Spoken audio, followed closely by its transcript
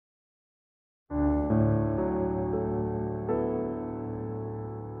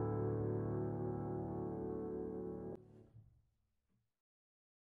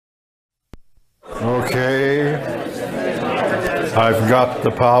Okay. I've got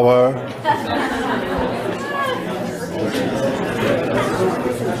the power.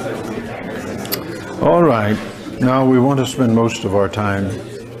 All right. Now we want to spend most of our time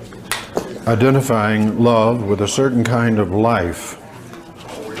identifying love with a certain kind of life.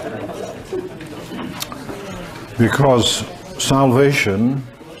 Because salvation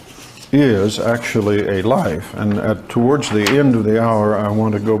is actually a life. And towards the end of the hour, I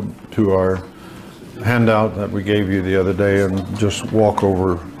want to go to our handout that we gave you the other day and just walk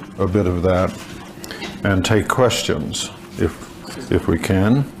over a bit of that and take questions if we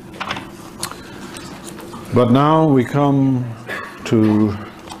can. But now we come to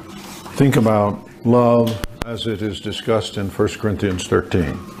think about love as it is discussed in 1 Corinthians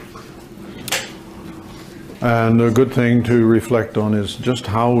 13. And a good thing to reflect on is just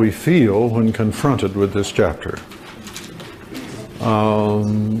how we feel when confronted with this chapter.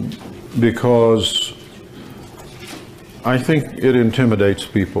 Because I think it intimidates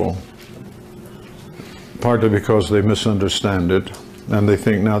people, partly because they misunderstand it, and they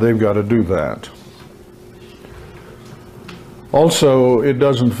think now they've got to do that. Also, it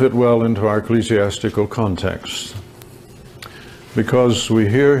doesn't fit well into our ecclesiastical context, because we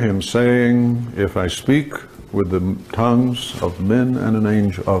hear him saying, if I speak with the tongues of men and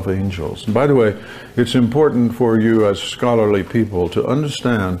of angels. And by the way, it's important for you as scholarly people to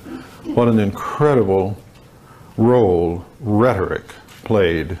understand what an incredible role rhetoric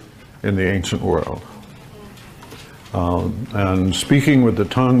played in the ancient world. And speaking with the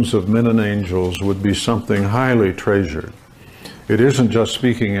tongues of men and angels would be something highly treasured. It isn't just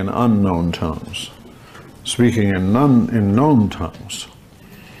speaking in unknown tongues, speaking in known tongues.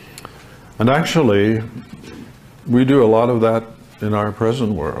 And actually, we do a lot of that in our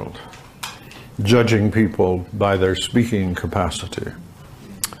present world, judging people by their speaking capacity.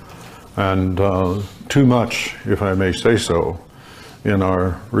 And too much, if I may say so, in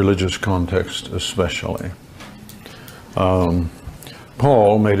our religious context especially.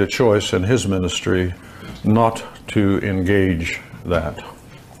 Paul made a choice in his ministry not to engage that.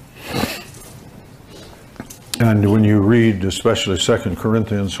 And when you read especially 2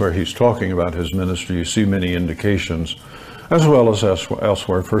 Corinthians, where he's talking about his ministry, you see many indications, as well as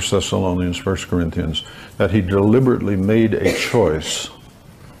elsewhere, 1 Thessalonians, 1 Corinthians, that he deliberately made a choice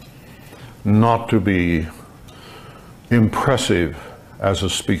not to be impressive as a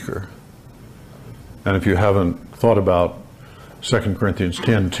speaker. And if you haven't thought about 2 Corinthians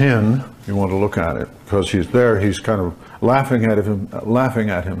 10:10, you want to look at it, because he's there, he's kind of laughing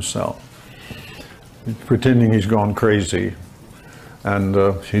at himself. He's pretending he's gone crazy, and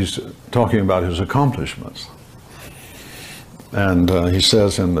he's talking about his accomplishments. And he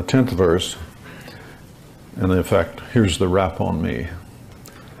says in the 10th verse, and in fact, here's the rap on me.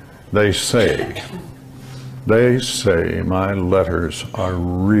 They say my letters are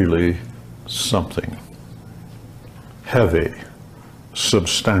really something. Heavy,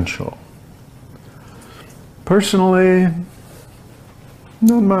 substantial. Personally,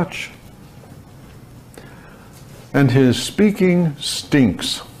 not much. And his speaking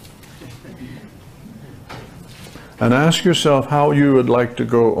stinks. And ask yourself how you would like to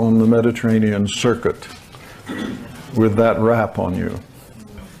go on the Mediterranean circuit with that rap on you.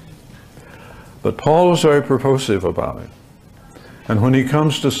 But Paul was very purposive about it. And when he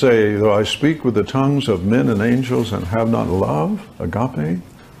comes to say, though I speak with the tongues of men and angels and have not love, agape,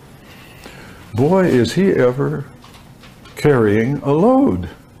 boy, is he ever carrying a load.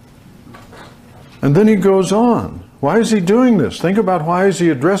 And then he goes on. Why is he doing this? Think about, why is he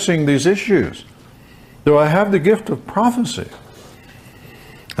addressing these issues? Do I have the gift of prophecy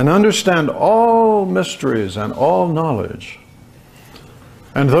and understand all mysteries and all knowledge?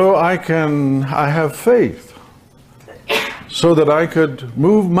 And though I have faith so that I could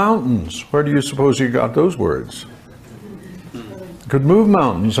move mountains. Where do you suppose he got those words? Could move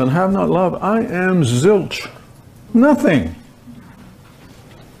mountains and have not love. I am zilch. Nothing.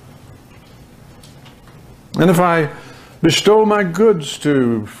 And if I bestow my goods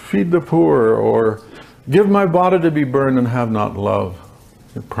to feed the poor, or give my body to be burned and have not love,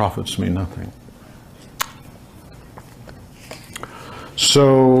 it profits me nothing.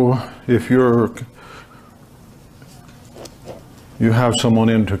 So if you have someone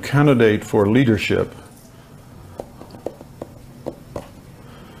in to candidate for leadership,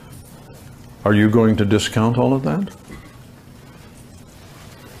 are you going to discount all of that?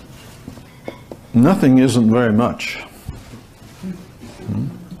 Nothing isn't very much.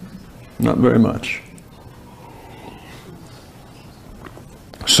 Not very much.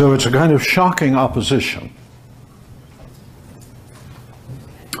 So it's a kind of shocking opposition.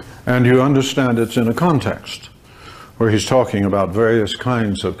 And you understand it's in a context where he's talking about various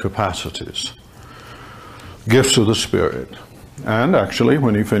kinds of capacities, gifts of the Spirit. And actually,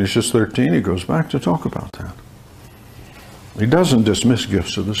 when he finishes 13, he goes back to talk about that. He doesn't dismiss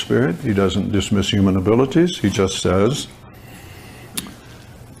gifts of the Spirit. He doesn't dismiss human abilities. He just says,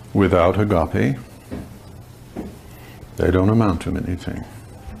 without agape, they don't amount to anything.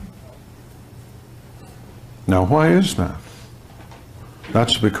 Now, why is that?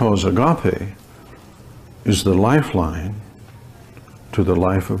 That's because agape is the lifeline to the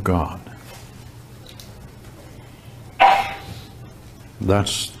life of God.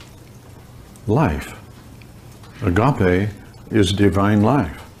 That's life. Agape is divine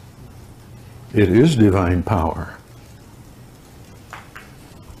life. It is divine power.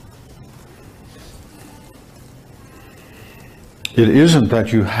 It isn't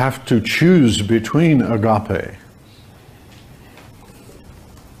that you have to choose between agape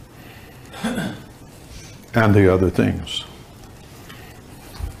and the other things.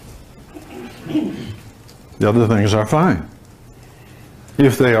 The other things are fine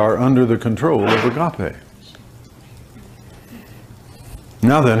if they are under the control of agape.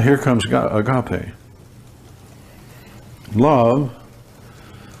 Now then, here comes agape. Love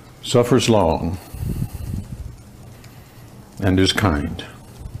suffers long and is kind.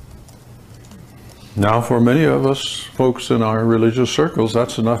 Now, for many of us folks in our religious circles,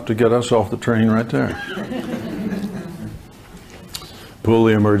 that's enough to get us off the train right there. Pull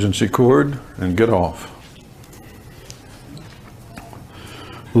the emergency cord and get off.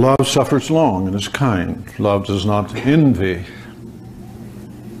 Love suffers long and is kind. Love does not envy.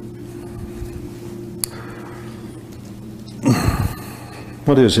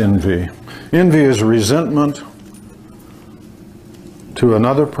 What is envy? Envy is resentment to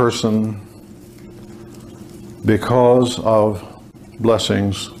another person because of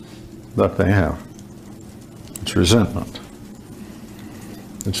blessings that they have. It's resentment.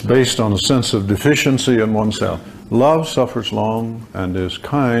 It's based on a sense of deficiency in oneself. Love suffers long and is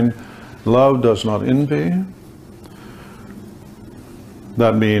kind. Love does not envy.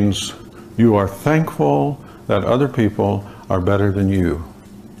 That means you are thankful that other people are better than you.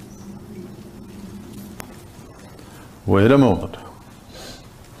 Wait a moment.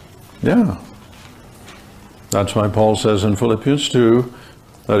 Yeah. That's why Paul says in Philippians 2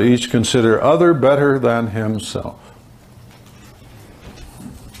 that each consider other better than himself.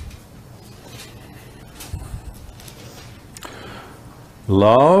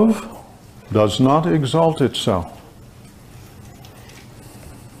 Love does not exalt itself.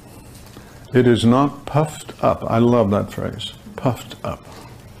 It is not puffed up. I love that phrase. Puffed up.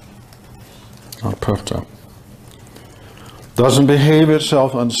 Not puffed up. Doesn't behave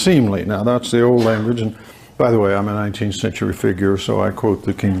itself unseemly. Now that's the old language, and by the way, I'm a 19th century figure, so I quote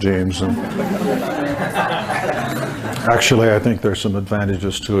the King James. And actually, I think there's some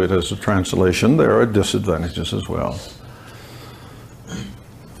advantages to it as a translation. There are disadvantages as well.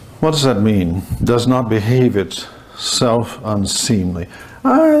 What does that mean? Does not behave itself unseemly.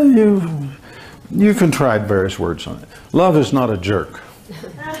 You can try various words on it. Love is not a jerk.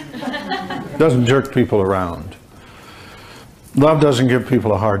 Doesn't jerk people around. Love doesn't give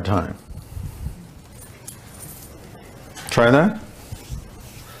people a hard time. Try that.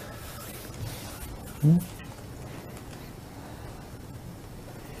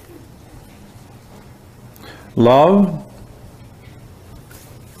 Love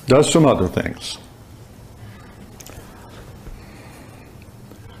does some other things.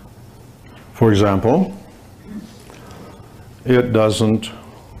 For example, it's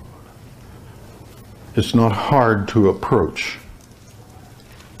not hard to approach.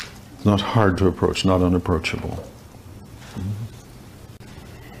 It's not hard to approach, not unapproachable.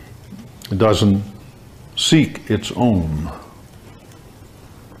 It doesn't seek its own.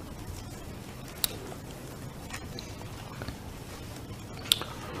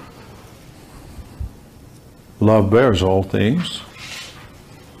 Love bears all things.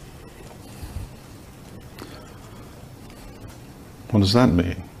 What does that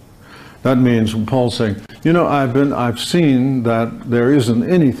mean? That means Paul's saying, you know, I've seen that there isn't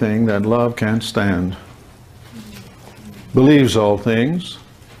anything that love can't stand. Believes all things,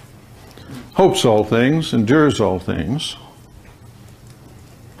 hopes all things, endures all things.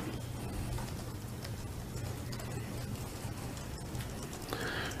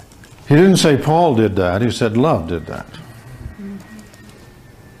 He didn't say Paul did that, he said love did that.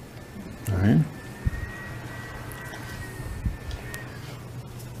 All right?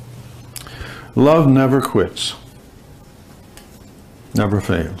 Love never quits, never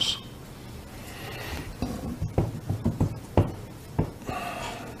fails.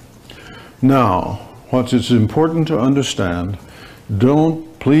 Now, what is important to understand,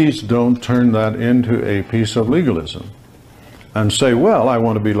 please don't turn that into a piece of legalism and say, well, I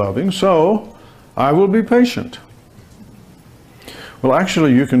want to be loving, so I will be patient. Well,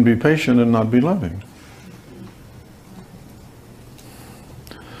 actually, you can be patient and not be loving.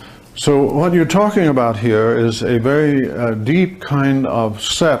 So what you're talking about here is a very deep kind of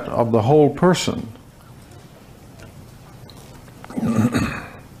set of the whole person.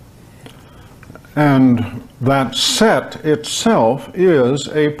 And that set itself is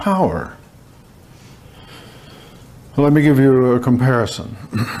a power. Let me give you a comparison.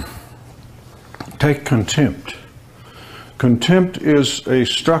 Take contempt. Contempt is a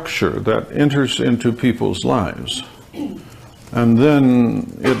structure that enters into people's lives, and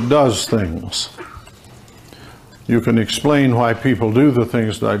then it does things. You can explain why people do the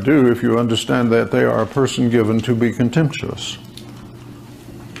things they do if you understand that they are a person given to be contemptuous.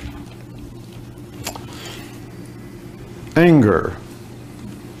 Anger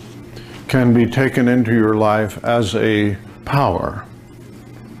can be taken into your life as a power,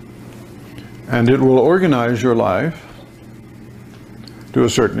 and it will organize your life to a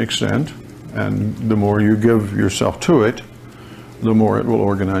certain extent, and the more you give yourself to it, the more it will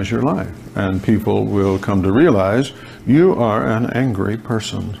organize your life, and people will come to realize you are an angry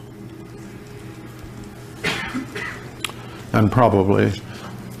person. And probably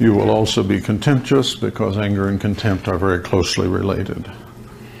you will also be contemptuous, because anger and contempt are very closely related.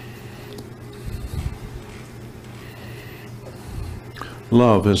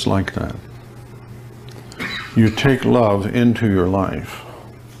 Love is like that. You take love into your life,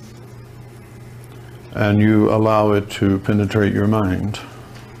 and you allow it to penetrate your mind,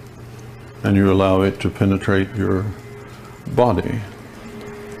 and you allow it to penetrate your body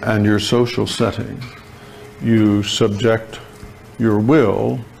and your social setting. You subject your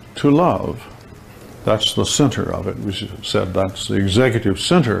will to love. That's the center of it. We said that's the executive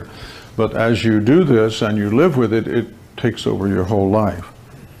center. But as you do this and you live with it, it takes over your whole life.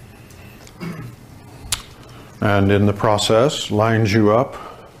 And in the process, lines you up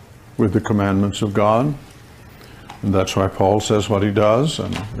with the commandments of God. And that's why Paul says what he does.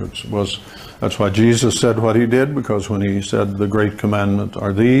 And that's why Jesus said what he did, because when he said the great commandment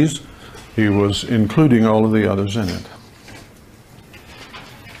are these, he was including all of the others in it.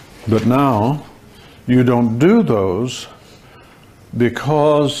 But now, you don't do those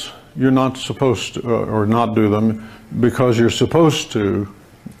because you're not supposed to, or not do them because you're supposed to,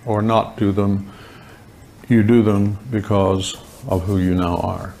 or not do them. You do them because of who you now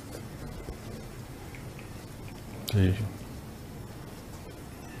are. See?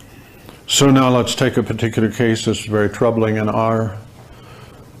 So now let's take a particular case that's very troubling in our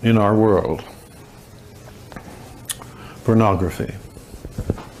world. Pornography.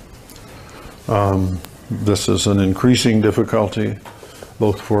 This is an increasing difficulty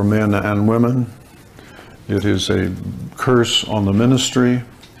both for men and women. It is a curse on the ministry,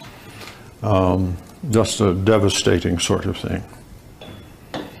 just a devastating sort of thing.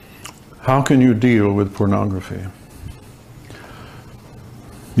 How can you deal with pornography?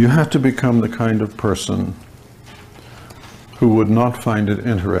 You have to become the kind of person who would not find it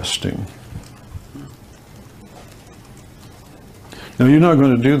interesting. Now, you're not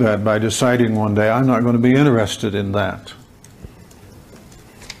going to do that by deciding one day, I'm not going to be interested in that.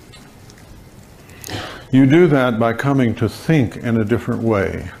 You do that by coming to think in a different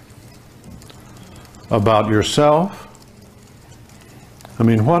way about yourself. I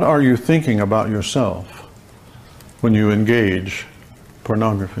mean, what are you thinking about yourself when you engage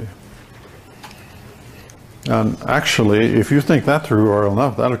pornography? And actually, if you think that through well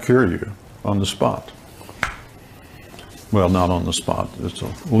enough, that'll cure you on the spot. Well, not on the spot. It's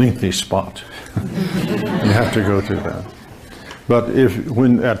a lengthy spot. You have to go through that. But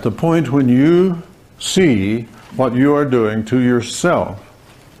at the point when you see what you are doing to yourself,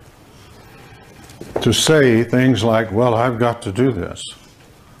 to say things like, well, I've got to do this.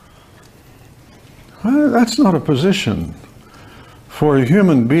 Well, that's not a position for a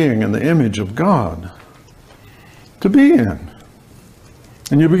human being in the image of God to be in.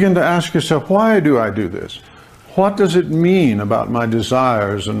 And you begin to ask yourself, why do I do this? What does it mean about my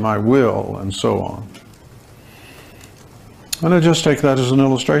desires and my will and so on? And I just take that as an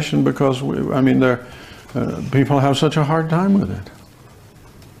illustration because, people have such a hard time with it.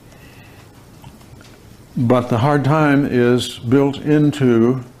 But the hard time is built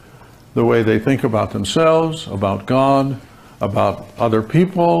into the way they think about themselves, about God, about other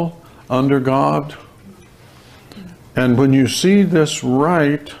people under God. And when you see this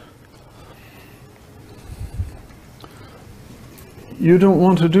right, you don't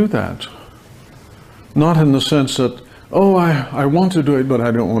want to do that. Not in the sense that, oh, I want to do it, but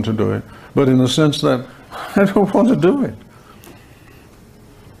I don't want to do it. But in the sense that I don't want to do it.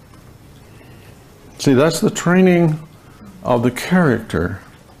 See, that's the training of the character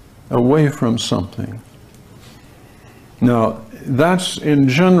away from something. Now, that's in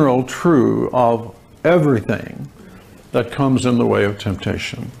general true of everything that comes in the way of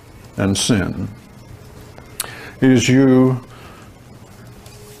temptation and sin. Is you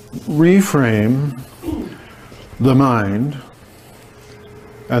reframe the mind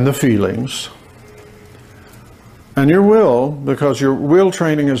and the feelings and your will, because your will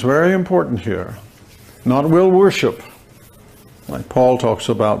training is very important here. Not will worship, like Paul talks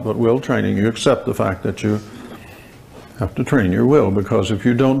about, but will training. You accept the fact that you have to train your will, because if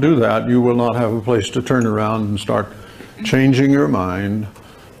you don't do that, you will not have a place to turn around and start changing your mind,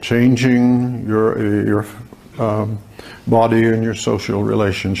 changing your body and your social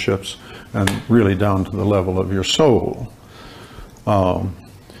relationships, and really down to the level of your soul.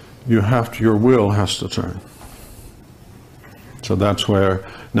 Your will has to turn. So that's where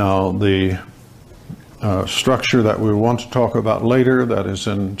now the structure that we want to talk about later, that is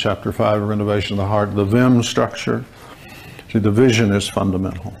in chapter 5 of Renovation of the Heart, the VIM structure. See, the vision is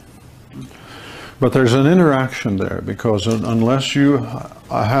fundamental. But there's an interaction there, because unless you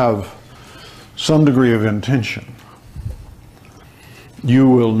have some degree of intention, you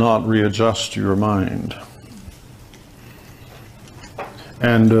will not readjust your mind.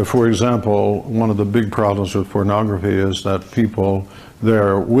 And for example, one of the big problems with pornography is that people,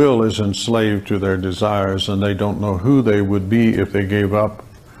 their will is enslaved to their desires, and they don't know who they would be if they gave up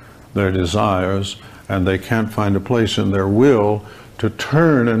their desires, and they can't find a place in their will to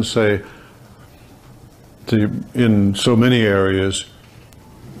turn and say, in so many areas,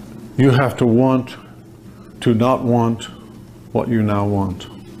 you have to want to not want what you now want.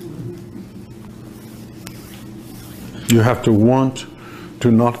 You have to want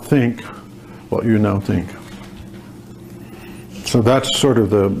to not think what you now think. So that's sort of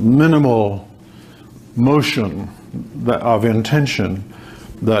the minimal motion of intention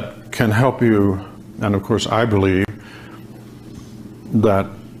that can help you. And of course, I believe that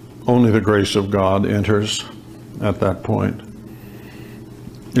only the grace of God enters at that point.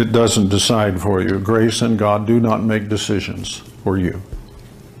 It doesn't decide for you. Grace and God do not make decisions for you.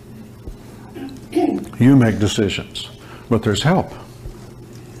 You make decisions, but there's help.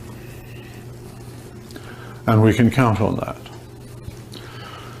 And we can count on that.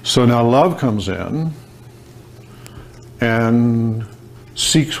 So now love comes in and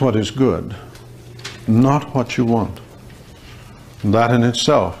seeks what is good, not what you want. And that in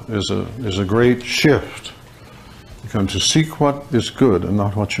itself is a great shift. You come to seek what is good and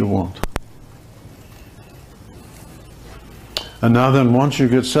not what you want. And now then, once you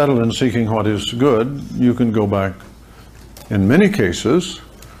get settled in seeking what is good, you can go back, in many cases,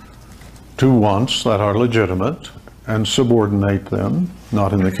 to wants that are legitimate and subordinate them,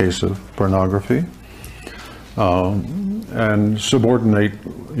 not in the case of pornography, and subordinate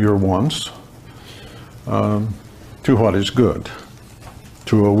your wants to what is good,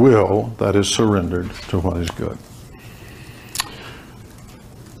 to a will that is surrendered to what is good.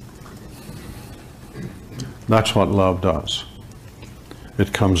 That's what love does.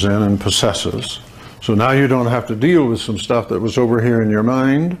 It comes in and possesses. So now you don't have to deal with some stuff that was over here in your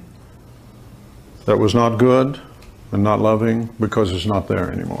mind that was not good and not loving, because it's not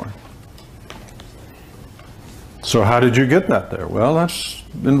there anymore. So how did you get that there? Well, that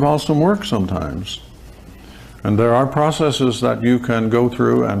involves some work sometimes. And there are processes that you can go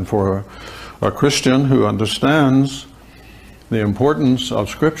through, and for a Christian who understands the importance of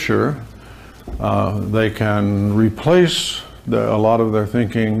Scripture, they can replace a lot of their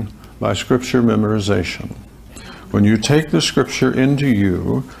thinking by Scripture memorization. When you take the Scripture into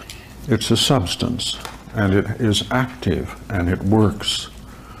you, it's a substance, and it is active, and it works.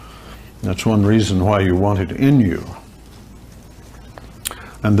 That's one reason why you want it in you.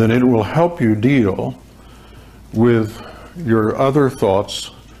 And then it will help you deal with your other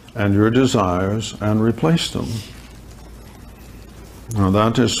thoughts and your desires and replace them. Now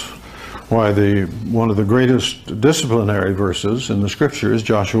that is why one of the greatest disciplinary verses in the Scripture is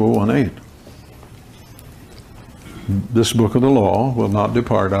Joshua 1:8. This book of the law will not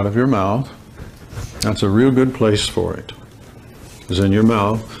depart out of your mouth. That's a real good place for it. It's in your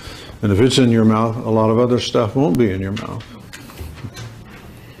mouth. And if it's in your mouth, a lot of other stuff won't be in your mouth.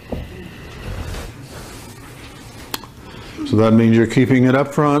 So that means you're keeping it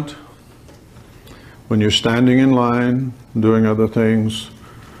up front. When you're standing in line, doing other things,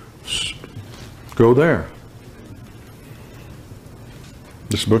 go there.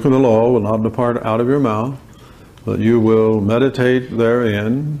 This book of the law will not depart out of your mouth, but you will meditate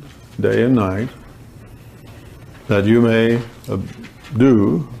therein day and night, that you may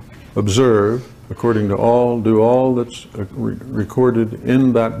observe, according to do all that's recorded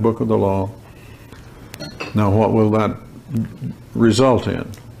in that book of the law. Now, what will that result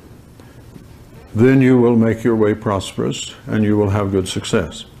in? Then you will make your way prosperous, and you will have good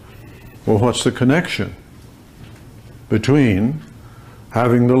success. Well, what's the connection between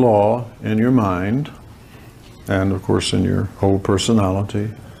having the law in your mind and, of course, in your whole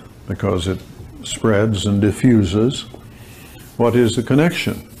personality, because it spreads and diffuses? What is the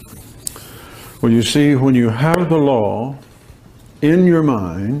connection? Well, you see, when you have the law in your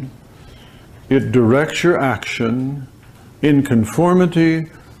mind, it directs your action in conformity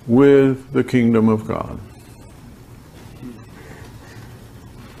with the kingdom of God.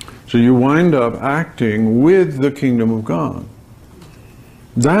 So you wind up acting with the kingdom of God.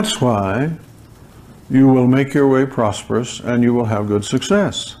 That's why you will make your way prosperous and you will have good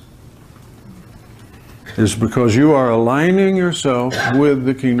success. It's because you are aligning yourself with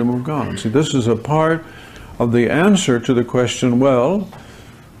the kingdom of God. See, this is a part of the answer to the question, well,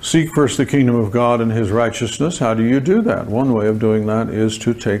 seek first the kingdom of God and his righteousness. How do you do that? One way of doing that is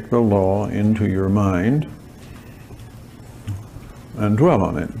to take the law into your mind and dwell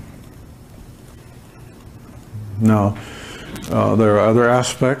on it. Now, there are other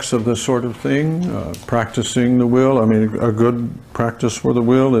aspects of this sort of thing, practicing the will. I mean, a good practice for the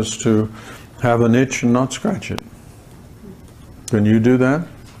will is to have an itch and not scratch it. Can you do that?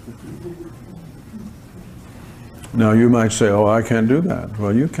 Now, you might say, oh, I can't do that.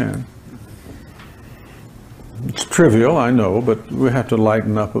 Well, you can. It's trivial, I know, but we have to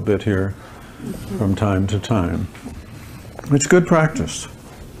lighten up a bit here from time to time. It's good practice.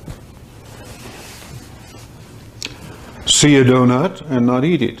 See a donut and not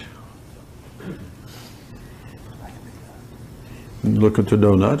eat it. Look at the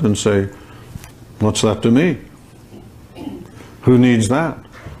donut and say, what's that to me? Who needs that?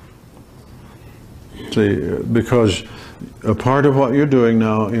 See, because a part of what you're doing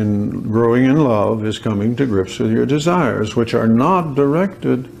now in growing in love is coming to grips with your desires, which are not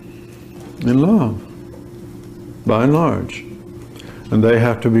directed in love, by and large. And they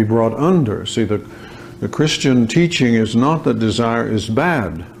have to be brought under. See, the Christian teaching is not that desire is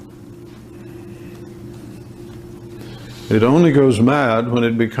bad. It only goes mad when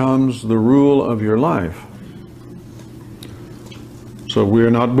it becomes the rule of your life. So we're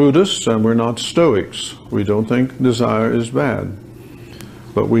not Buddhists and we're not Stoics. We don't think desire is bad.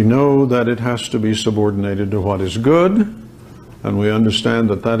 But we know that it has to be subordinated to what is good, and we understand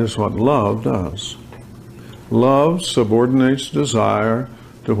that that is what love does. Love subordinates desire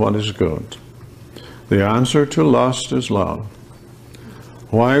to what is good. The answer to lust is love.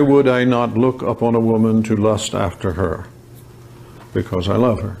 Why would I not look upon a woman to lust after her? Because I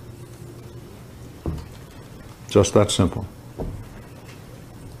love her. Just that simple.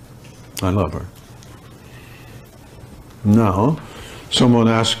 I love her. Now, someone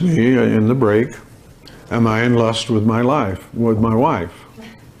asked me in the break, am I in lust with my wife?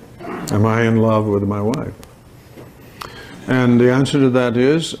 Am I in love with my wife? And the answer to that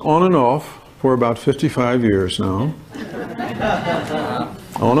is on and off for about 55 years now.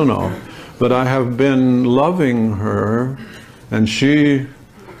 On and off. But I have been loving her, and she,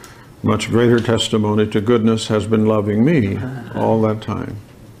 much greater testimony to goodness, has been loving me all that time.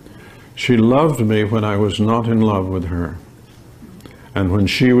 She loved me when I was not in love with her, and when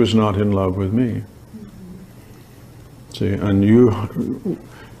she was not in love with me. See, and you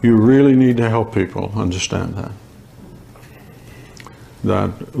really need to help people understand that.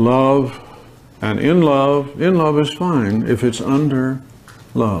 That love, and in love is fine if it's under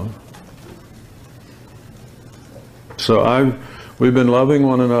love. So we've been loving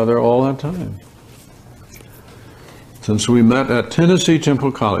one another all that time. Since we met at Tennessee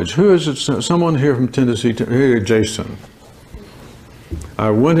Temple College. Who is it? Someone here from Tennessee? Here, Jason.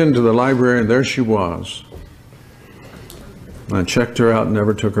 I went into the library and there she was. I checked her out and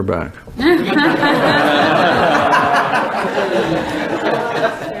never took her back.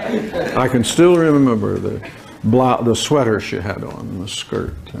 I can still remember the sweater she had on, the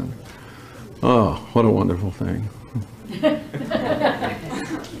skirt. And, oh, what a wonderful thing.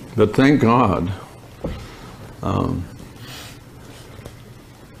 But thank God,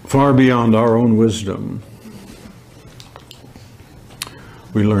 far beyond our own wisdom,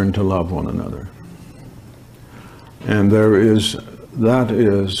 we learn to love one another. And that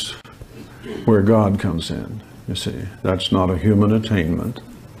is where God comes in, you see. That's not a human attainment.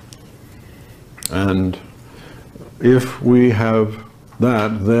 And if we have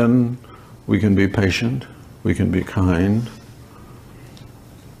that, then we can be patient, we can be kind,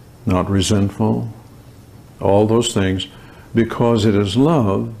 not resentful, all those things, because it is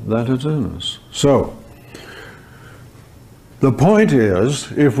love that is in us. So, the point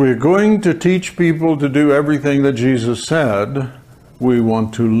is, if we're going to teach people to do everything that Jesus said, we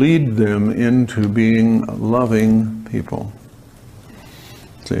want to lead them into being loving people.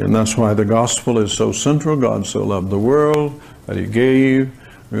 See, and that's why the gospel is so central. God so loved the world that he gave.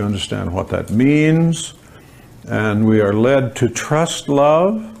 We understand what that means. And we are led to trust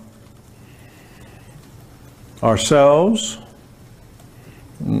love ourselves.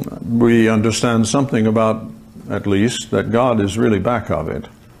 We understand something about, at least, that God is really back of it.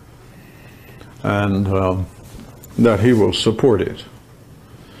 And that he will support it.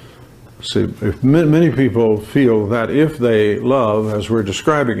 See, if many people feel that if they love, as we're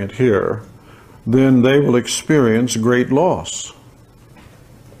describing it here, then they will experience great loss.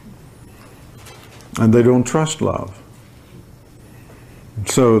 And they don't trust love.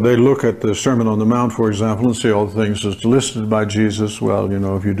 So they look at the Sermon on the Mount, for example, and see all the things that's listed by Jesus. Well, you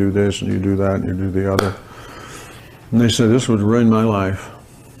know, if you do this and you do that and you do the other. And they say, this would ruin my life.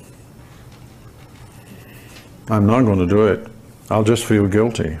 I'm not going to do it. I'll just feel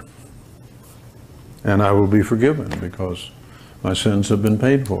guilty. And I will be forgiven because my sins have been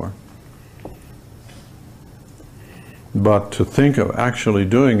paid for. But to think of actually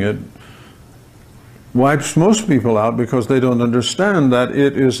doing it wipes most people out because they don't understand that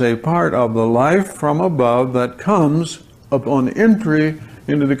it is a part of the life from above that comes upon entry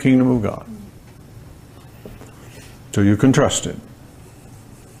into the kingdom of God. So you can trust it.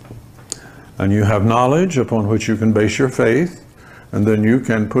 And you have knowledge upon which you can base your faith, and then you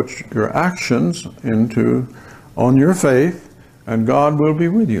can put your actions on your faith, and God will be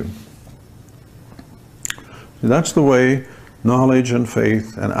with you. That's the way knowledge and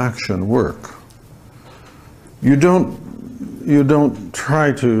faith and action work. You don't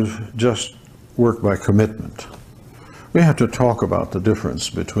try to just work by commitment. We have to talk about the difference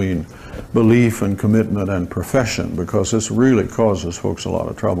between belief and commitment and profession, because this really causes folks a lot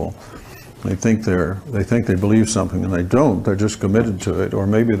of trouble. They think they believe something and they don't. They're just committed to it, or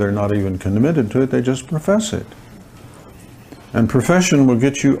maybe they're not even committed to it. They just profess it. And profession will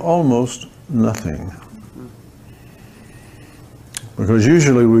get you almost nothing. Because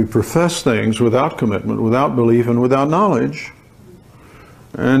usually we profess things without commitment, without belief, and without knowledge.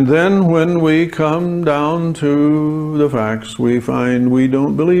 And then when we come down to the facts, we find we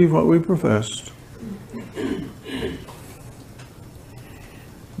don't believe what we professed.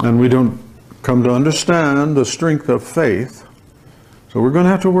 And we don't come to understand the strength of faith. So we're going to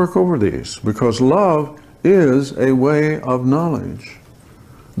have to work over these, because love is a way of knowledge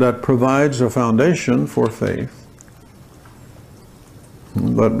that provides a foundation for faith.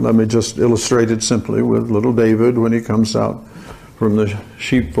 But let me just illustrate it simply with little David when he comes out from the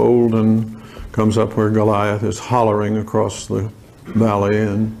sheepfold and comes up where Goliath is hollering across the valley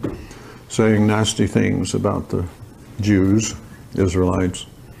and saying nasty things about the Jews, Israelites.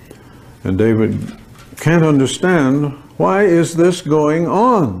 And David can't understand, why is this going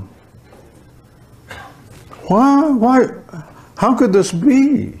on? Why? How could this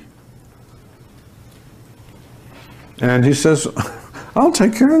be? And he says, I'll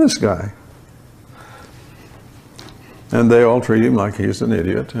take care of this guy. And they all treat him like he's an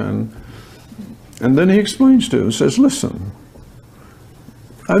idiot. And then he explains to him, says, listen,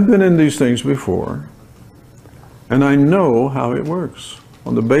 I've been in these things before, and I know how it works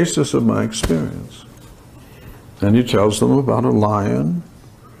on the basis of my experience. And he tells them about a lion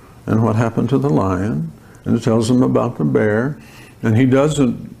and what happened to the lion, and he tells them about the bear, and he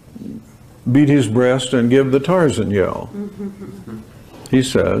doesn't beat his breast and give the Tarzan yell. He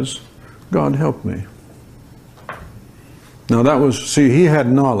says, God help me. Now that was, see, he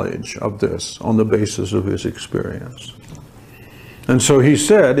had knowledge of this on the basis of his experience. And so he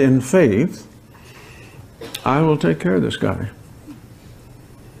said, in faith, I will take care of this guy.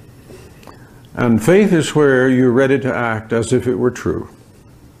 And faith is where you're ready to act as if it were true.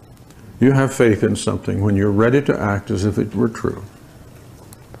 You have faith in something when you're ready to act as if it were true.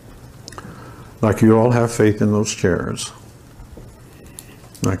 Like you all have faith in those chairs.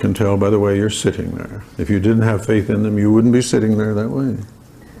 I can tell by the way you're sitting there. If you didn't have faith in them, you wouldn't be sitting there that way.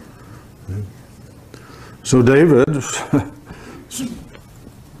 So David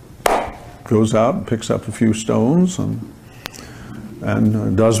goes out and picks up a few stones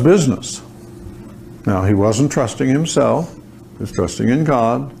and does business. Now, he wasn't trusting himself. He was trusting in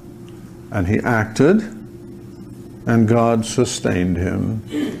God. And he acted, and God sustained him.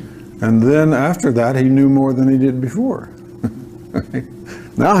 And then after that, he knew more than he did before.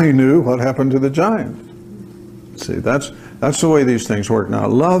 Now he knew what happened to the giant. See, that's the way these things work. Now,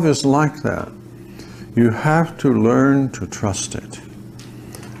 love is like that. You have to learn to trust it.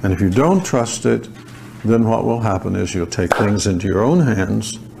 And if you don't trust it, then what will happen is you'll take things into your own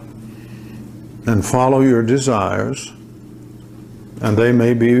hands and follow your desires, and they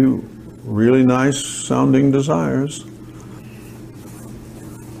may be really nice sounding desires,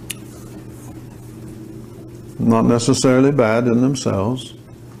 not necessarily bad in themselves,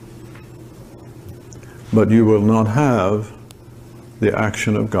 but you will not have the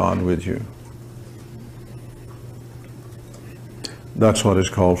action of God with you. That's what is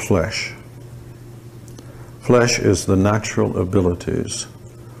called flesh. Flesh is the natural abilities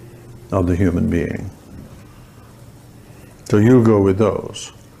of the human being. So you go with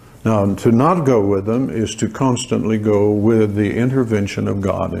those. Now, to not go with them is to constantly go with the intervention of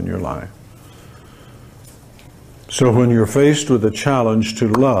God in your life. So when you're faced with a challenge to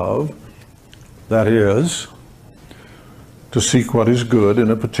love, that is, to seek what is good in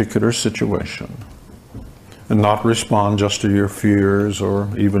a particular situation, and not respond just to your fears or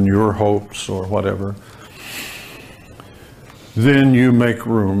even your hopes or whatever, then you make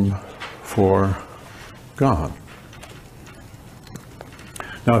room for God.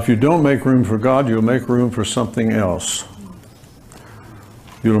 Now, if you don't make room for God, you'll make room for something else.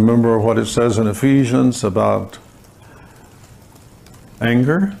 You remember what it says in Ephesians about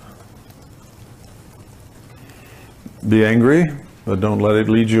anger? Be angry, but don't let it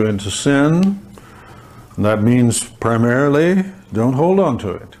lead you into sin. And that means primarily, don't hold on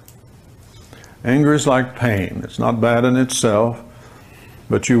to it. Anger is like pain. It's not bad in itself,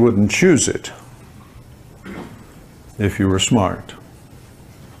 but you wouldn't choose it if you were smart.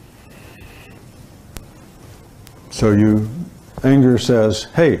 So anger says,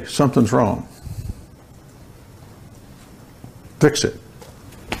 hey, something's wrong. Fix it.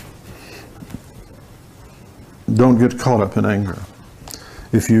 Don't get caught up in anger.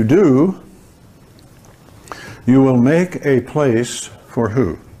 If you do, you will make a place for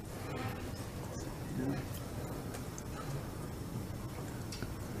who?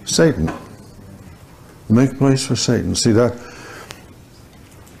 Satan. Make place for Satan. See that?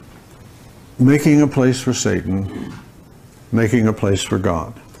 Making a place for Satan, making a place for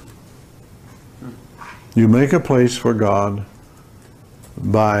God. You make a place for God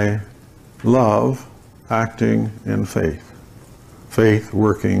by love acting in faith. Faith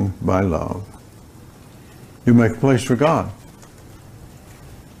working by love. You make a place for God.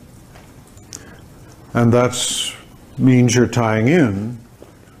 And that means you're tying in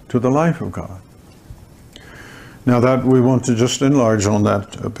to the life of God. Now that we want to just enlarge on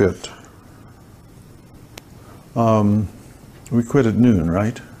that a bit. We quit at noon,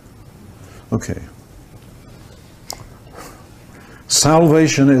 right? Okay.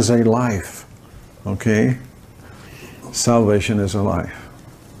 Salvation is a life, okay? Salvation is a life.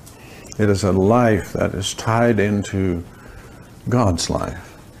 It is a life that is tied into God's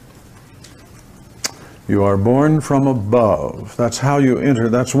life. You are born from above. That's how you enter.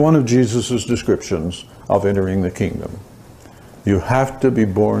 That's one of Jesus' descriptions of entering the kingdom. You have to be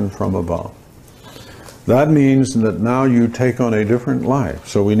born from above. That means that now you take on a different life.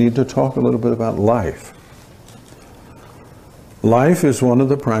 So we need to talk a little bit about life. Life is one of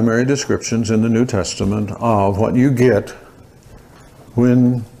the primary descriptions in the New Testament of what you get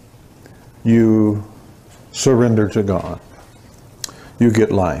when you surrender to God. You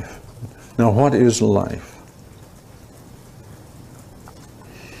get life. Now, what is life?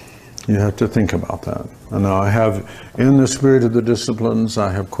 You have to think about that. And now I have, in the spirit of the disciplines,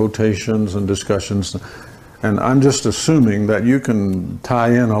 I have quotations and discussions, and I'm just assuming that you can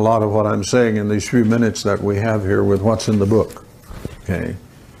tie in a lot of what I'm saying in these few minutes that we have here with what's in the book. Okay.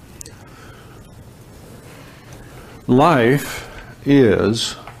 Life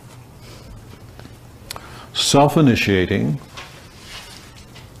is self-initiating,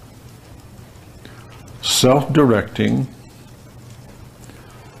 self-directing,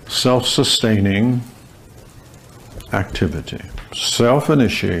 self-sustaining activity.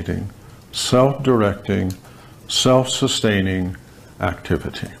 Self-initiating, self-directing, self-sustaining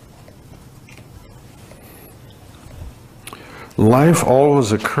activity. Life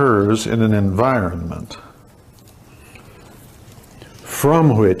always occurs in an environment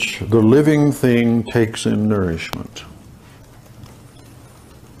from which the living thing takes in nourishment.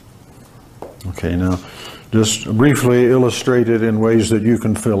 Okay, now just briefly illustrated in ways that you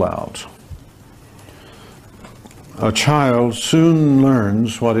can fill out. A child soon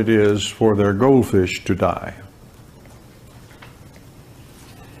learns what it is for their goldfish to die.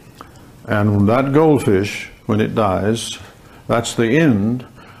 And that goldfish, when it dies, That's the end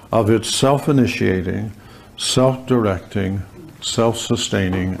of its self-initiating, self-directing,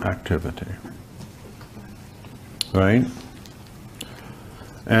 self-sustaining activity. Right?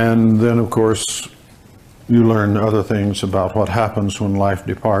 And then, of course, you learn other things about what happens when life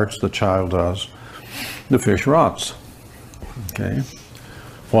departs. The child does. The fish rots. Okay?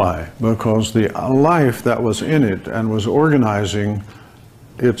 Why? Because the life that was in it and was organizing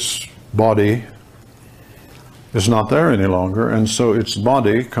its body is not there any longer, and so its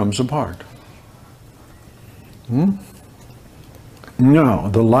body comes apart. Now,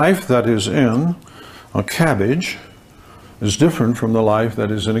 the life that is in a cabbage is different from the life that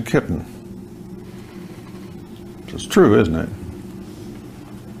is in a kitten. It's true, isn't it?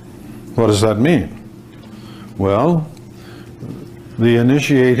 What does that mean? Well, the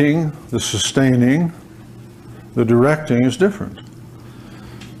initiating, the sustaining, the directing is different.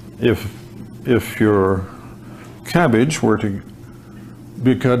 If your cabbage were to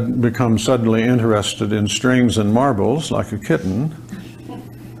become suddenly interested in strings and marbles like a kitten,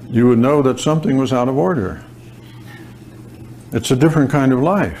 you would know that something was out of order. It's a different kind of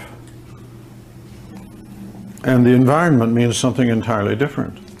life. And the environment means something entirely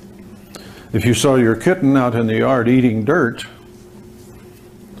different. If you saw your kitten out in the yard eating dirt,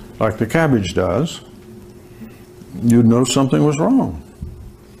 like the cabbage does, you'd know something was wrong.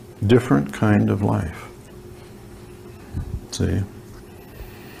 Different kind of life. See?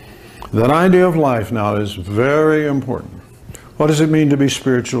 That idea of life now is very important. What does it mean to be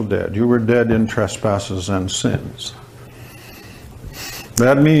spiritual dead? You were dead in trespasses and sins.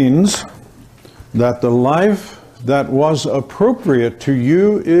 That means that the life that was appropriate to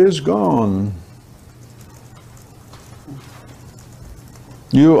you is gone.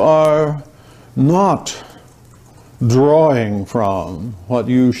 You are not drawing from what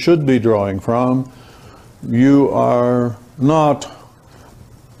you should be drawing from. You are not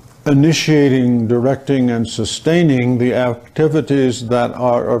initiating, directing, and sustaining the activities that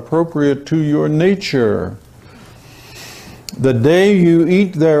are appropriate to your nature. The day you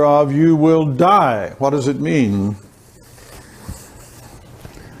eat thereof, you will die. What does it mean?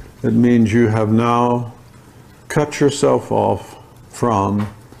 It means you have now cut yourself off from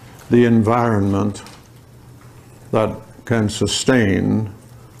the environment that can sustain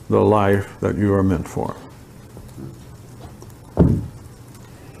the life that you are meant for.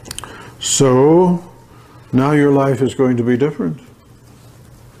 So, now your life is going to be different.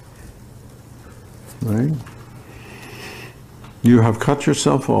 Right? You have cut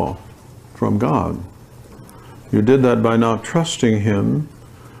yourself off from God. You did that by not trusting Him,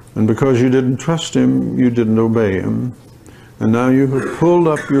 and because you didn't trust Him, you didn't obey Him. And now you have pulled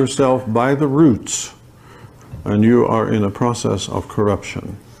up yourself by the roots, and you are in a process of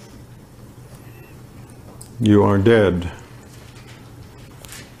corruption. You are dead.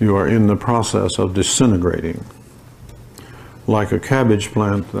 You are in the process of disintegrating, like a cabbage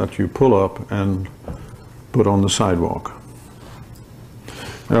plant that you pull up and put on the sidewalk.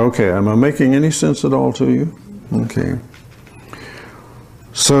 Okay, am I making any sense at all to you? Okay.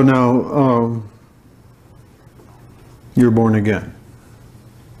 So now, you're born again.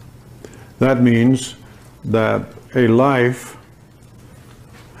 That means that a life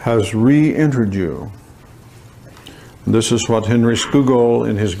has re-entered you. This is what Henry Scougal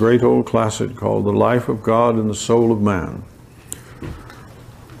in his great old classic called The Life of God in the Soul of Man.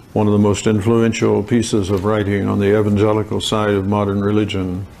 One of the most influential pieces of writing on the evangelical side of modern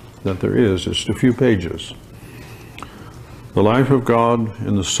religion that there is. Just a few pages. The Life of God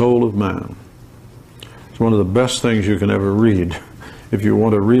in the Soul of Man. It's one of the best things you can ever read if you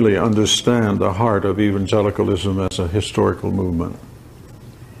want to really understand the heart of evangelicalism as a historical movement.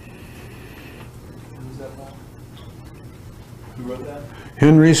 Who wrote that?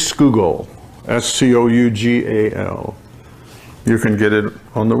 Henry Scougal, S-C-O-U-G-A-L. You can get it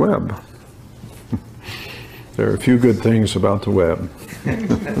on the web. There are a few good things about the web.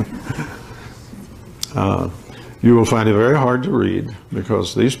 You will find it very hard to read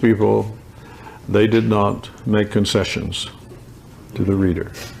because these people, they did not make concessions to the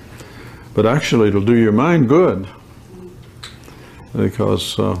reader. But actually it'll do your mind good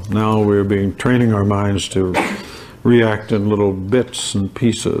because now we're training our minds to react in little bits and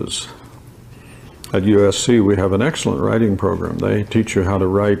pieces. At USC we have an excellent writing program. They teach you how to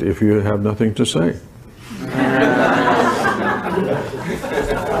write if you have nothing to say.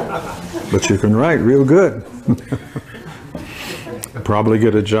 But you can write real good. Probably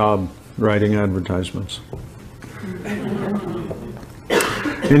get a job writing advertisements.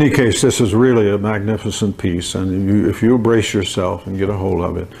 In any case, this is really a magnificent piece, and if you brace yourself and get a hold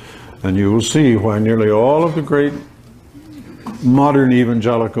of it, and you will see why nearly all of the great modern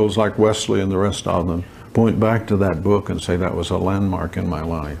evangelicals like Wesley and the rest of them point back to that book and say that was a landmark in my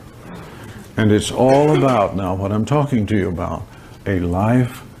life. And it's all about now what I'm talking to you about, a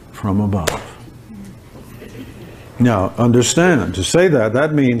life from above. Now, understand, to say that,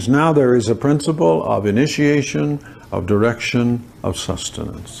 that means now there is a principle of initiation, of direction, of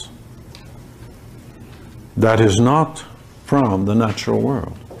sustenance. That is not from the natural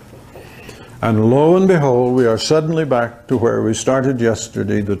world. And lo and behold, we are suddenly back to where we started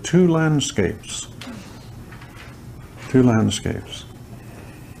yesterday, the two landscapes. Two landscapes.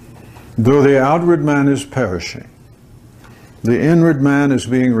 Though the outward man is perishing, the inward man is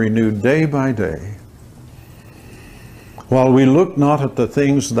being renewed day by day. While we look not at the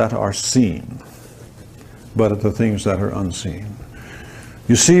things that are seen, but at the things that are unseen.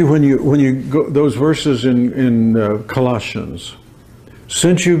 You see, when you go those verses in Colossians,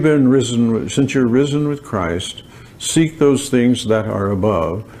 since you're risen with Christ, seek those things that are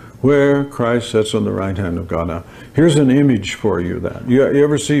above, where Christ sits on the right hand of God. Now, here's an image for you. That you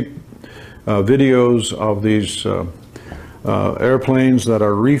ever see videos of these airplanes that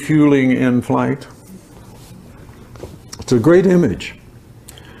are refueling in flight? It's a great image.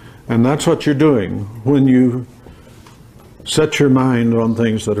 And that's what you're doing when you set your mind on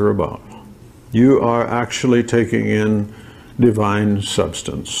things that are above. You are actually taking in divine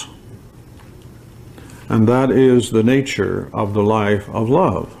substance. And that is the nature of the life of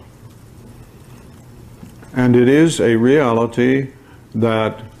love. And it is a reality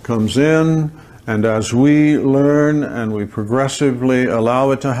that comes in, and as we learn and we progressively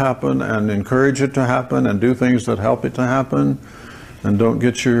allow it to happen and encourage it to happen and do things that help it to happen, and don't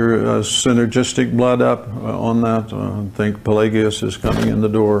get your synergistic blood up on that. I think Pelagius is coming in the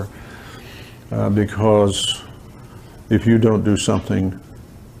door because if you don't do something,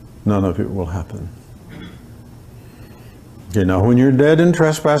 none of it will happen. Okay, now when you're dead in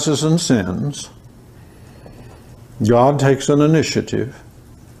trespasses and sins, God takes an initiative.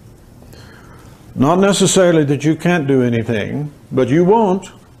 Not necessarily that you can't do anything, but you won't.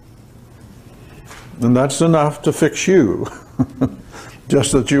 And that's enough to fix you.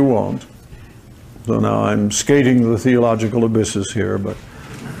 Just that you won't. So now I'm skating the theological abysses here, but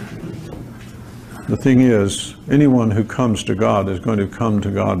the thing is, anyone who comes to God is going to come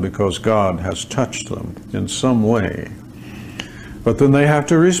to God because God has touched them in some way. But then they have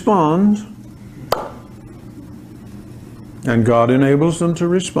to respond. And God enables them to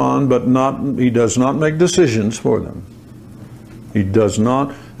respond, but He does not make decisions for them. He does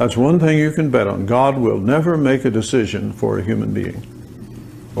not. That's one thing you can bet on. God will never make a decision for a human being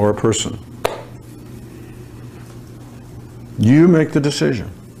or a person. You make the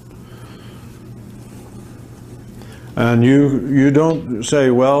decision. And you don't say,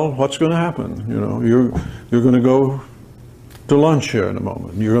 well, what's going to happen? You know, you're going to go to lunch here in a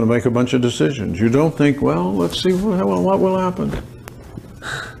moment. You're going to make a bunch of decisions. You don't think, well, let's see what will happen.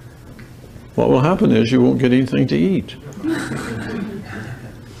 What will happen is you won't get anything to eat.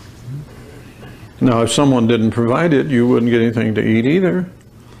 Now, if someone didn't provide it, you wouldn't get anything to eat either.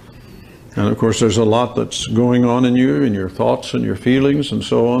 And of course, there's a lot that's going on in you, in your thoughts and your feelings and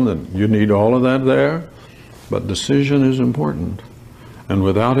so on, and you need all of that there. But decision is important. And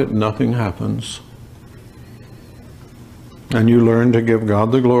without it, nothing happens. And you learn to give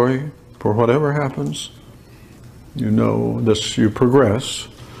God the glory for whatever happens. You know this, you progress.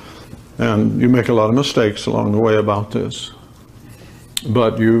 And you make a lot of mistakes along the way about this.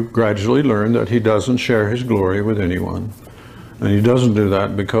 But you gradually learn that He doesn't share His glory with anyone. And He doesn't do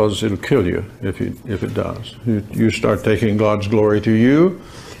that because it'll kill you if it does. You start taking God's glory to you,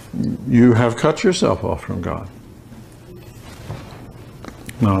 you have cut yourself off from God.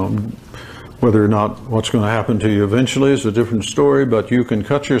 Now, whether or not what's going to happen to you eventually is a different story, but you can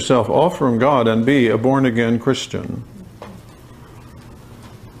cut yourself off from God and be a born-again Christian.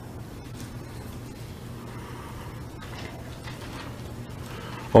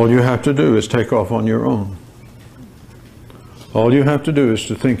 All you have to do is take off on your own. All you have to do is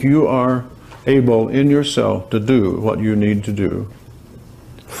to think you are able in yourself to do what you need to do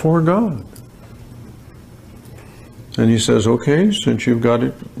for God. And He says, okay, since you've got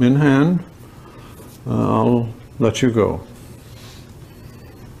it in hand, I'll let you go.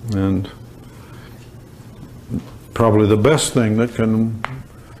 And probably the best thing that can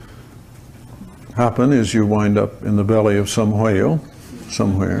happen is you wind up in the belly of some whale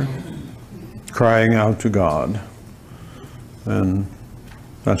somewhere, crying out to God. And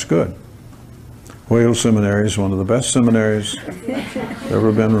that's good. Whale Seminary is one of the best seminaries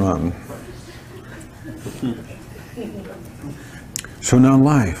ever been run. So now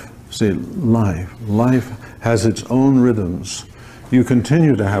life. See, life has its own rhythms. you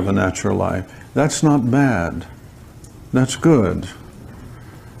continue to have a natural life. That's not bad. That's good,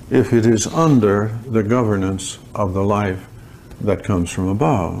 if it is under the governance of the life that comes from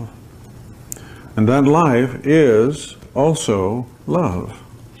above. And that life is also love.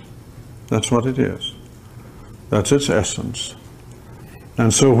 That's what it is. That's its essence.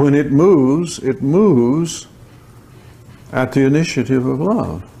 And so when it moves at the initiative of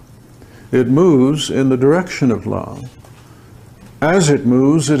love. It moves in the direction of love. As it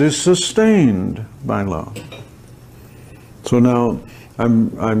moves, it is sustained by love. So now,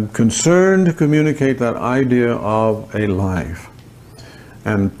 I'm concerned to communicate that idea of a life.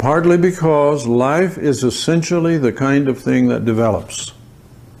 And partly because life is essentially the kind of thing that develops.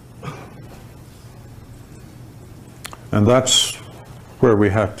 And that's where we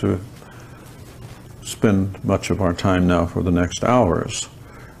have to spend much of our time now for the next hours.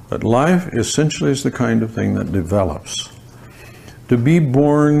 But life essentially is the kind of thing that develops. To be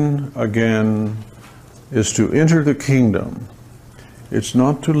born again is to enter the kingdom. It's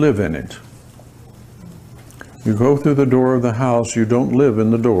not to live in it. You go through the door of the house, you don't live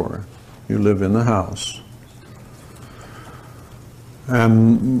in the door. You live in the house.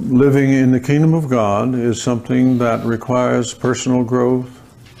 And living in the kingdom of God is something that requires personal growth,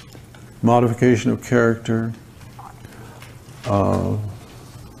 modification of character,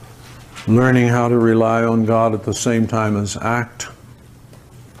 learning how to rely on God at the same time as act,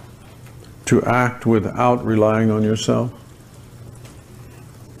 to act without relying on yourself.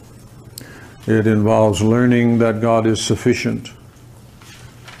 It involves learning that God is sufficient.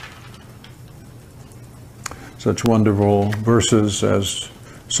 Such wonderful verses as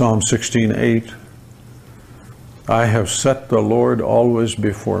Psalm 16:8. I have set the Lord always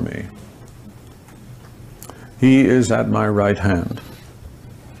before me. He is at my right hand.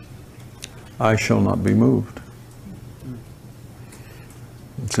 I shall not be moved.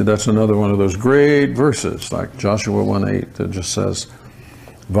 See, that's another one of those great verses, like Joshua 1:8, that just says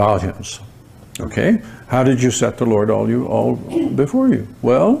volumes. Okay, how did you set the Lord all before you?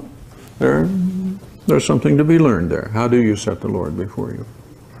 Well, there's something to be learned there. How do you set the Lord before you?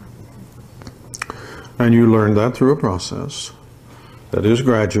 And you learn that through a process that is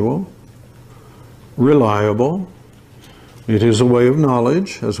gradual, reliable. It is a way of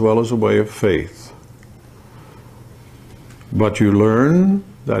knowledge as well as a way of faith. But you learn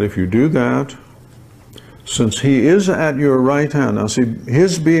that if you do that, since He is at your right hand, now see,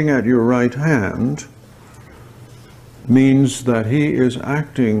 His being at your right hand means that He is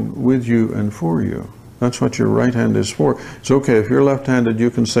acting with you and for you. That's what your right hand is for. It's okay, if you're left-handed, you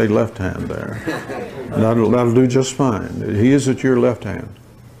can say left hand there. That'll do just fine. He is at your left hand.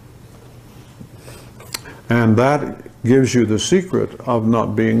 And that gives you the secret of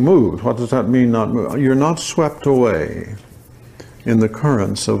not being moved. What does that mean, not moved? You're not swept away in the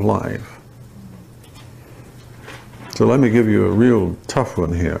currents of life. So let me give you a real tough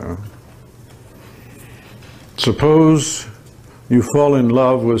one here. Suppose you fall in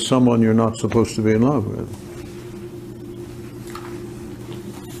love with someone you're not supposed to be in love with.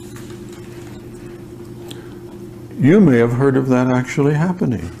 You may have heard of that actually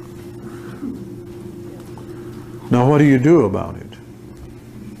happening. Now, what do you do about it?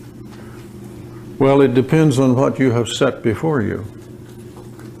 Well, it depends on what you have set before you.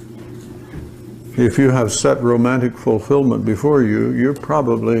 If you have set romantic fulfillment before you, you're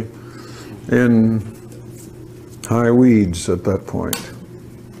probably in high weeds at that point.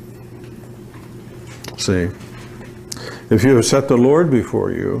 See, if you have set the Lord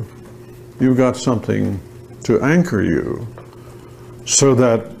before you, you've got something to anchor you so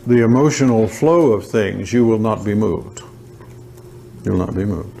that the emotional flow of things, you will not be moved. You'll not be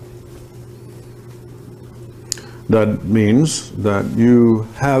moved. That means that you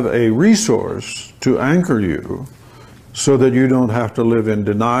have a resource to anchor you so that you don't have to live in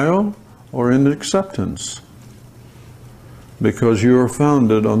denial or in acceptance, because you are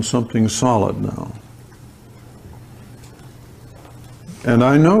founded on something solid now. And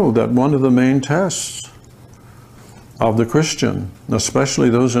I know that one of the main tests of the Christian, especially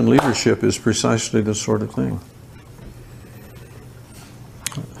those in leadership, is precisely this sort of thing.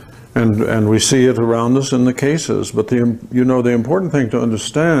 And we see it around us in the cases. But the important thing to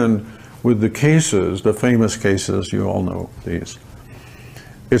understand with the cases, the famous cases, you all know these,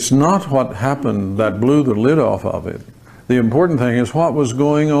 it's not what happened that blew the lid off of it. The important thing is what was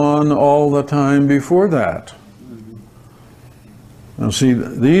going on all the time before that. Now see,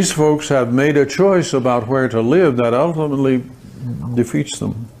 these folks have made a choice about where to live that ultimately defeats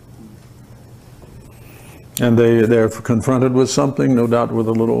them. And they're confronted with something, no doubt with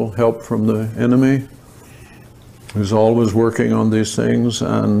a little help from the enemy. who's always working on these things,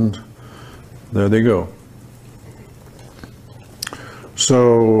 and there they go.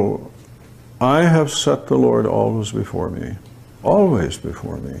 So I have set the Lord always before me, always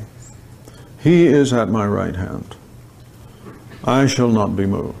before me. He is at my right hand. I shall not be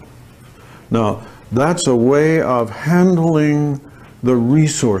moved. Now, that's a way of handling the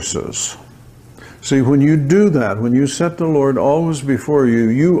resources. See, when you do that, when you set the Lord always before you,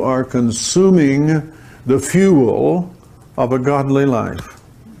 you are consuming the fuel of a godly life.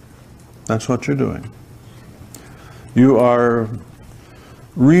 That's what you're doing. You are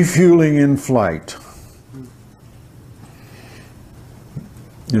refueling in flight.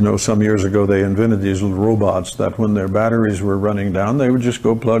 You know, some years ago they invented these little robots that when their batteries were running down, they would just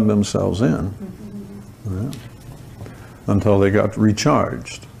go plug themselves in until they got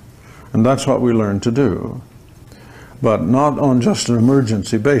recharged. And that's what we learn to do. But not on just an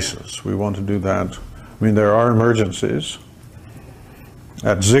emergency basis. We want to do that. I mean, there are emergencies.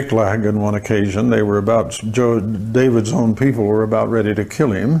 At Ziklag, on one occasion, they were David's own people were about ready to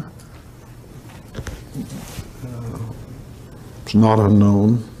kill him. It's not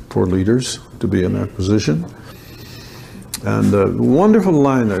unknown for leaders to be in that position. And a wonderful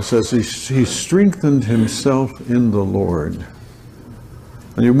line there says, he strengthened himself in the Lord.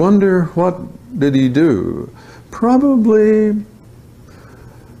 And you wonder, what did he do? Probably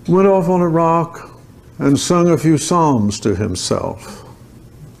went off on a rock and sung a few psalms to himself.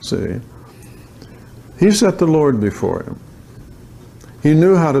 See? He set the Lord before him. He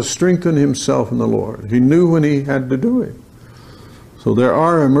knew how to strengthen himself in the Lord. He knew when he had to do it. So there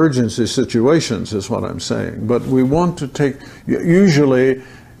are emergency situations, is what I'm saying. But we want to take, usually,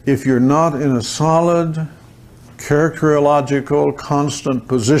 if you're not in a solid, characterological, constant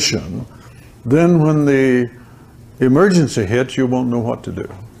position, then when the emergency hits, you won't know what to do.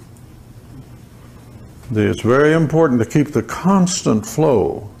 It's very important to keep the constant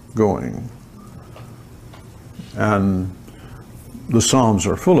flow going. And the Psalms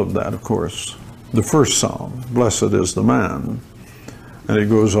are full of that, of course. The first Psalm, blessed is the man. And it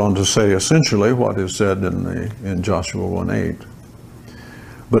goes on to say essentially what is said in Joshua 1:8.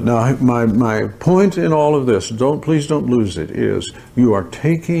 But now my point in all of this, please don't lose it, is you are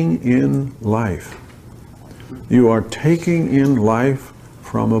taking in life. You are taking in life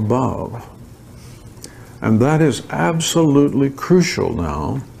from above. And that is absolutely crucial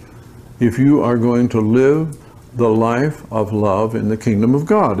now if you are going to live the life of love in the kingdom of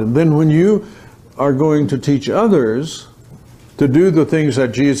God. And then when you are going to teach others to do the things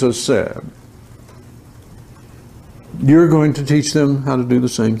that Jesus said, you're going to teach them how to do the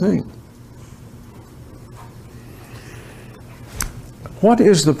same thing. What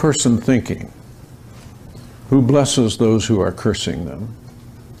is the person thinking who blesses those who are cursing them?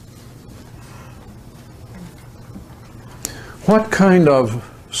 What kind of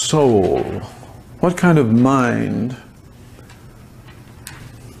soul, what kind of mind,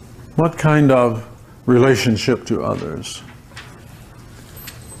 what kind of relationship to others?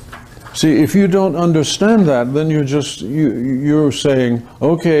 See, if you don't understand that, then you're saying,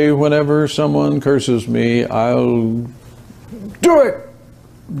 okay, whenever someone curses me, I'll do it.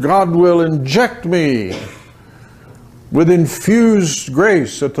 God will inject me with infused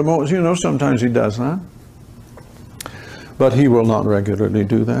grace at the moment. You know, sometimes he does that. But he will not regularly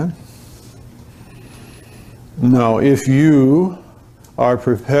do that. Now, if you are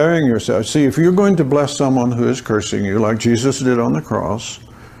preparing yourself, see, if you're going to bless someone who is cursing you, like Jesus did on the cross,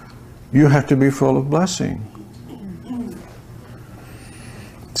 you have to be full of blessing.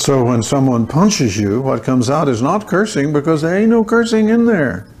 So when someone punches you, what comes out is not cursing, because there ain't no cursing in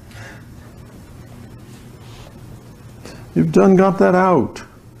there. You've done got that out.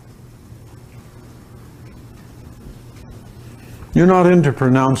 You're not into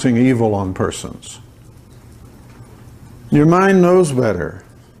pronouncing evil on persons. Your mind knows better.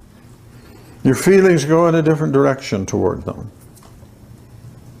 Your feelings go in a different direction toward them.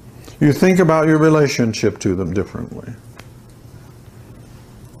 You think about your relationship to them differently.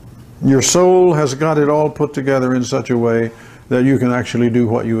 Your soul has got it all put together in such a way that you can actually do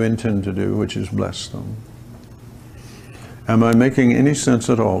what you intend to do, which is bless them. Am I making any sense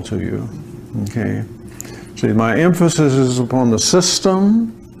at all to you? Okay. See, my emphasis is upon the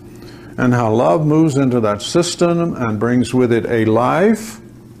system and how love moves into that system and brings with it a life.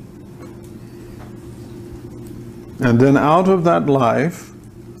 And then out of that life,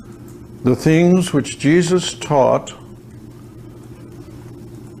 the things which Jesus taught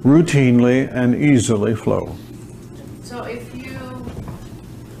routinely and easily flow. So if you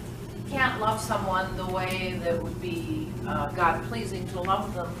can't love someone the way that would be God-pleasing to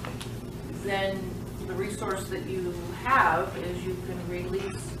love them, then the resource that you have is you can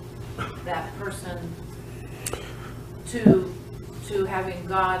release that person to having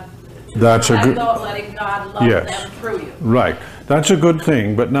God. That's a good. Letting God love them through you. Right. That's a good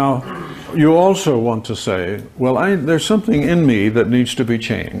thing. But now, you also want to say, well, there's something in me that needs to be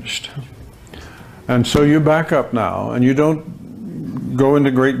changed. And so you back up now, and you don't go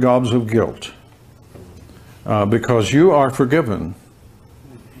into great gobs of guilt. Because you are forgiven.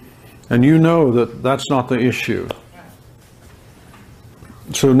 And you know that that's not the issue.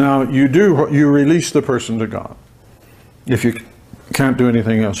 So now you release the person to God. If you can't do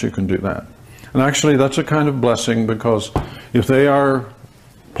anything else, you can do that. And actually, that's a kind of blessing, because if they are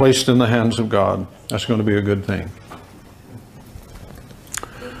placed in the hands of God, that's going to be a good thing.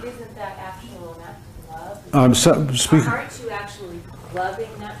 Isn't that actual act of love? Aren't you actually loving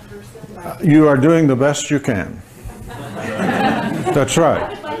that person? You are doing the best you can. That's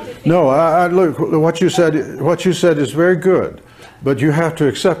right. No, look, what you said is very good, but you have to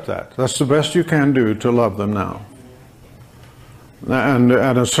accept that. That's the best you can do to love them now. And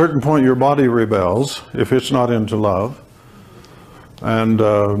at a certain point, your body rebels if it's not into love.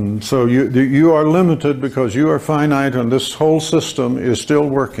 And so you are limited because you are finite, and this whole system is still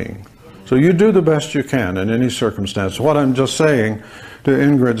working. So you do the best you can in any circumstance. What I'm just saying, to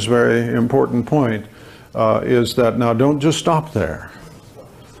Ingrid's very important point, is that now don't just stop there.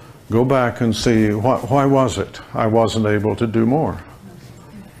 Go back and see, why was it I wasn't able to do more?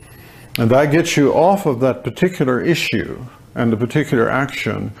 And that gets you off of that particular issue and the particular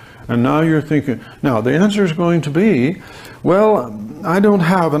action, and now you're thinking, now the answer is going to be, well, I don't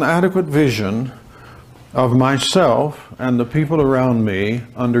have an adequate vision of myself and the people around me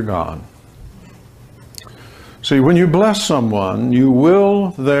under God. See, when you bless someone, you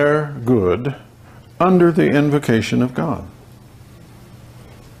will their good under the invocation of God.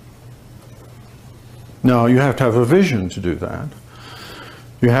 Now, you have to have a vision to do that.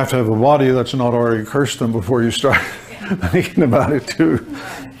 You have to have a body that's not already cursed them before you start thinking about it too.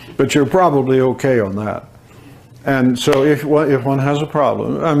 But you're probably okay on that. And so if one has a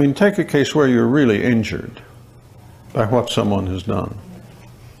problem, I mean, take a case where you're really injured by what someone has done.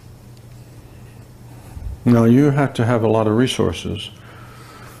 Now, you have to have a lot of resources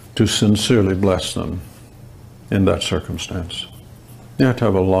to sincerely bless them in that circumstance. You have to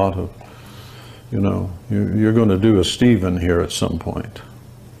have a lot of, you're going to do a Stephen here at some point,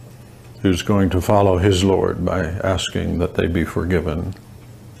 who's going to follow his Lord by asking that they be forgiven.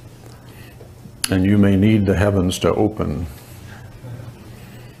 And you may need the heavens to open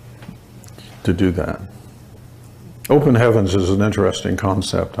to do that. Open heavens is an interesting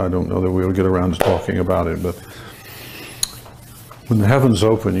concept. I don't know that we'll get around to talking about it, but when the heavens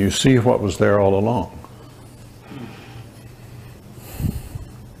open, you see what was there all along.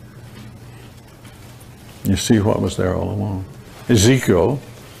 You see what was there all along. Ezekiel,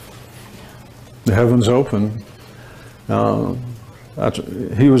 the heavens open.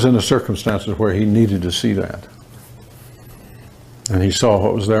 He was in the circumstances where he needed to see that. And he saw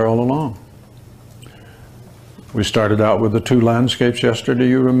what was there all along. We started out with the two landscapes yesterday,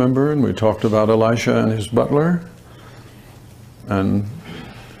 you remember, and we talked about Elisha and his butler. And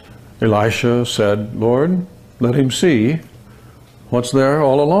Elisha said, Lord, let him see what's there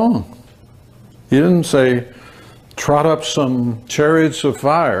all along. He didn't say, trot up some chariots of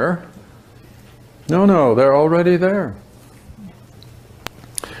fire. No, they're already there.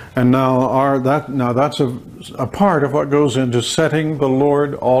 And now that's a part of what goes into setting the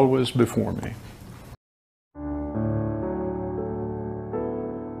Lord always before me.